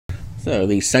So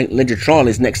the St Ledger trial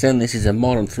is next then. This is a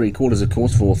mile and 3/4 of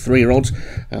course for 3-year-olds.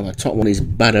 And the top one is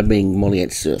Bada Bing,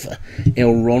 Molliet Surfer.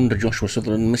 El Rond, Joshua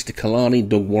Sutherland, Mr Kalani,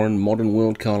 Doug Warren, Modern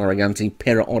World, Carl Arroganti,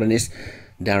 Pera Odonis,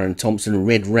 Darren Thompson,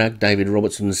 Red Rag, David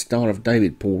Robertson, Star of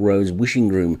David, Paul Rose, Wishing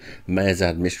Groom,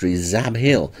 Mazad Mystery, Zab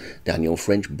Hill, Daniel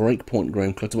French, Breakpoint,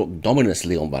 Graham Clutterbuck, Dominus,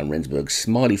 Leon Van Rensburg,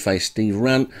 Smiley Face, Steve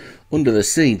Rant, Under the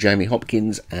Sea, Jamie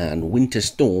Hopkins, and Winter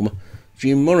Storm,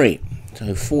 Jim Murray.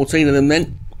 So 14 of them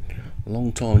then.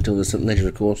 Long time until the St Ledger,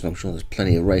 of course, and I'm sure there's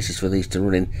plenty of races for these to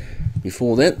run in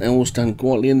before then. They all stand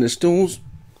quietly in the stalls.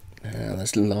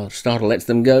 The starter lets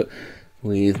them go,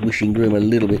 with Wishing Groom a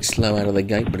little bit slow out of the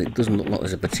gate, but it doesn't look like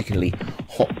there's a particularly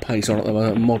hot pace on at the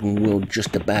moment. Modern World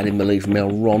just about in the lead from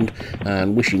El Rond,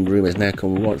 and Wishing Groom has now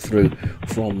come right through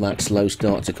from that slow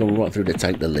start to come right through to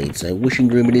take the lead. So Wishing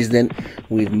Groom it is then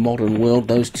with Modern World.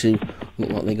 Those two look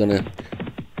like they're going to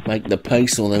make the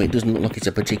pace, although it doesn't look like it's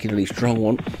a particularly strong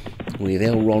one, with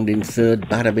El Rond in third,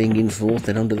 Bada Bing in fourth,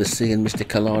 then Under the Sea and Mr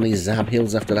Kalani, Zab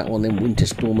Hills after that one, then Winter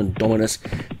Storm and Dominus,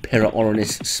 Pera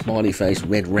Odonis, Smiley Face,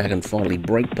 Red Rag, and finally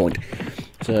Breakpoint.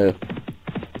 So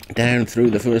down through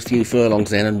the first few furlongs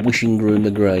then, and Wishing Groom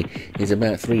the Grey is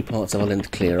about 3 parts of a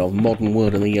length clear of Modern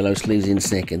World and the yellow sleeves in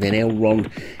second, then El Rond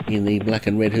in the black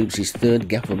and red hoops is third,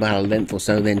 gap of about a length or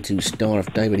so then to Star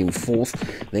of David in fourth,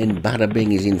 then Bada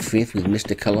Bing is in fifth with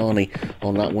Mr Kalani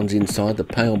on that one's inside, the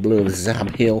pale blue of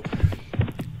Zab Hill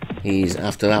is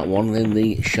after that one, then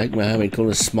the Sheikh Mohammed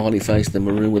colours, Smiley Face, the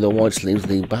maroon with the white sleeves,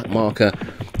 the back marker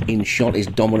in shot is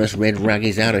Dominus, Red Rag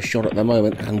is out of shot at the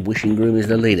moment, and Wishing Groom is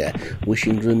the leader.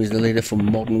 Wishing Groom is the leader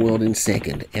from Modern World in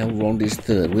second, El Rond is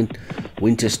third,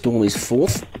 Winter Storm is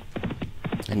fourth,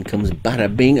 and comes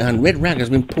Bada Bing, and Red Rag has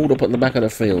been pulled up at the back of the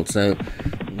field, so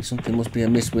something must be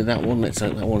amiss with that one. Let's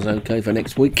hope that one's okay for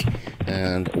next week,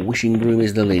 and Wishing Groom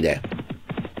is the leader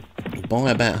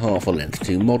by about half a length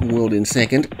to Modern World in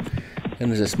second. And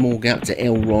there's a small gap to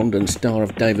El Rond and Star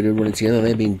of David who are running together.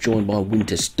 They're being joined by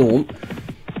Winter Storm.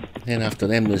 Then after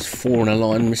them there's four in a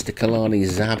line, Mr Kalani,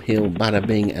 Zab Hill, Bada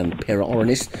Bing and Pera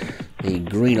Odonis. The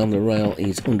green on the rail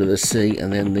is Under the Sea,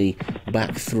 and then the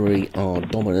back three are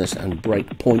Dominus and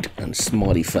Breakpoint and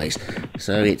Smiley Face.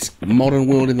 So it's Modern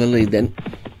World in the lead then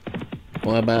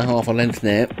by about half a length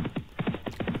now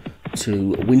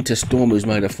to Winter Storm, who's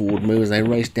made a forward move as they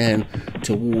race down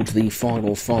towards the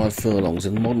final 5 furlongs,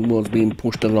 and Modern World's being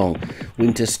pushed along.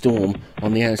 Winter Storm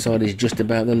on the outside is just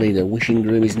about the leader. Wishing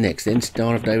Groom is next, then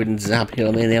Star of David and Zab Hill,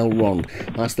 and then El Rond.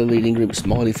 That's the leading group.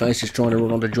 Smiley Face is trying to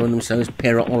run on to join them, so is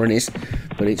Pera Odonis,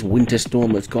 but it's Winter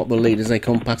Storm that's got the lead as they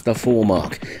come past the 4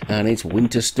 mark, and it's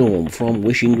Winter Storm from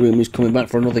Wishing Groom who's coming back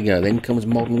for another go. Then comes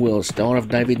Modern World, Star of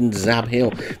David and Zab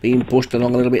Hill being pushed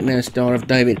along a little bit now. Star of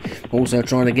David also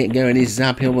trying to get going is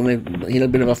Zab Hill, and they've hit a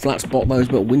bit of a flat spot those,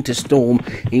 but Winter Storm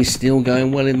is still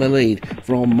going well in the lead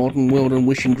from Modern World, and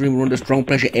Wishing Groom are under strong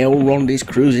pressure. El Rond is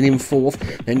cruising in fourth,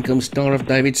 then comes Star of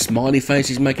David. Smiley Face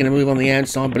is making a move on the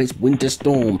outside, but it's Winter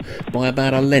Storm by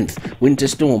about a length. Winter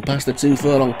Storm past the 2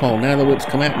 furlong pole. Now the whips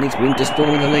come out and it's Winter Storm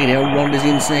in the lead. El Rond is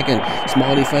in second.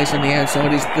 Smiley Face on the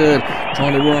outside is third.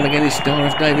 Trying to run on again is Star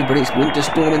of David, but it's Winter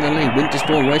Storm in the lead. Winter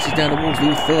Storm races down towards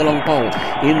the furlong pole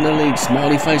in the lead.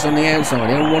 Smiley Face on the outside.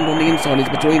 El Rond on the inside. It's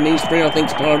between these three, I think.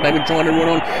 Star of David trying to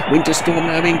run on. Winter Storm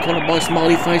now being collared by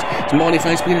Smiley Face. Smiley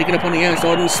Face beginning to get up on the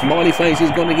outside, and Smiley Face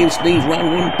is going to give Steve Rand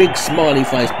one big Smiley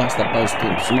Face past the post.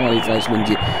 Smiley Face wins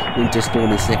it. Winter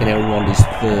Storm is second. El Rond is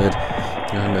third.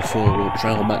 And the 4 will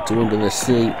travel back to Under the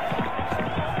Sea.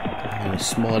 And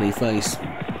Smiley Face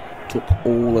took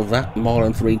all of that mile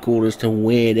and 3/4 to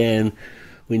wear down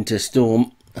Winter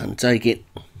Storm and take it.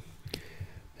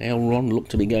 El Rond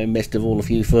looked to be going best of all a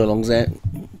few furlongs out.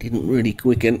 Didn't really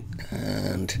quicken,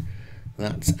 and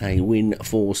that's a win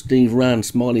for Steve Rand.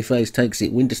 Smiley Face takes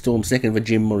it. Winter Storm second for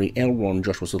Jim Murray. El Rond,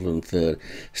 Joshua Sutherland third.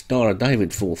 Star of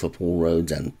David fourth for Paul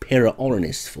Rhodes, and Pera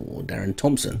Odonis for Darren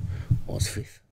Thompson was fifth.